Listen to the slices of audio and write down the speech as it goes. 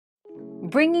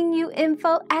bringing you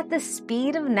info at the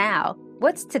speed of now.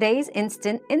 What's today's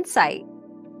instant insight?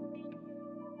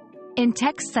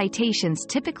 In-text citations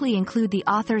typically include the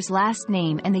author's last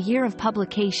name and the year of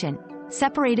publication,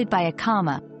 separated by a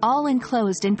comma, all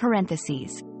enclosed in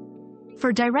parentheses.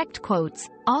 For direct quotes,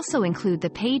 also include the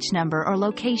page number or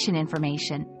location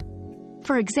information.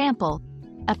 For example,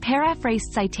 a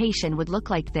paraphrased citation would look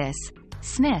like this: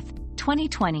 Smith,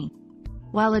 2020,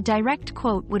 while a direct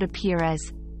quote would appear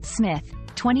as Smith,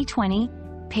 2020,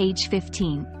 page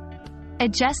 15.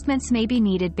 Adjustments may be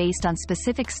needed based on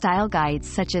specific style guides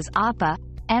such as APA,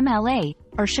 MLA,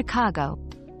 or Chicago.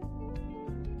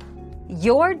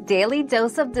 Your daily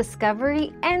dose of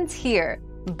discovery ends here,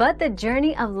 but the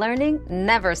journey of learning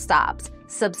never stops.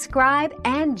 Subscribe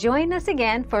and join us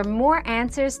again for more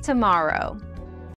answers tomorrow.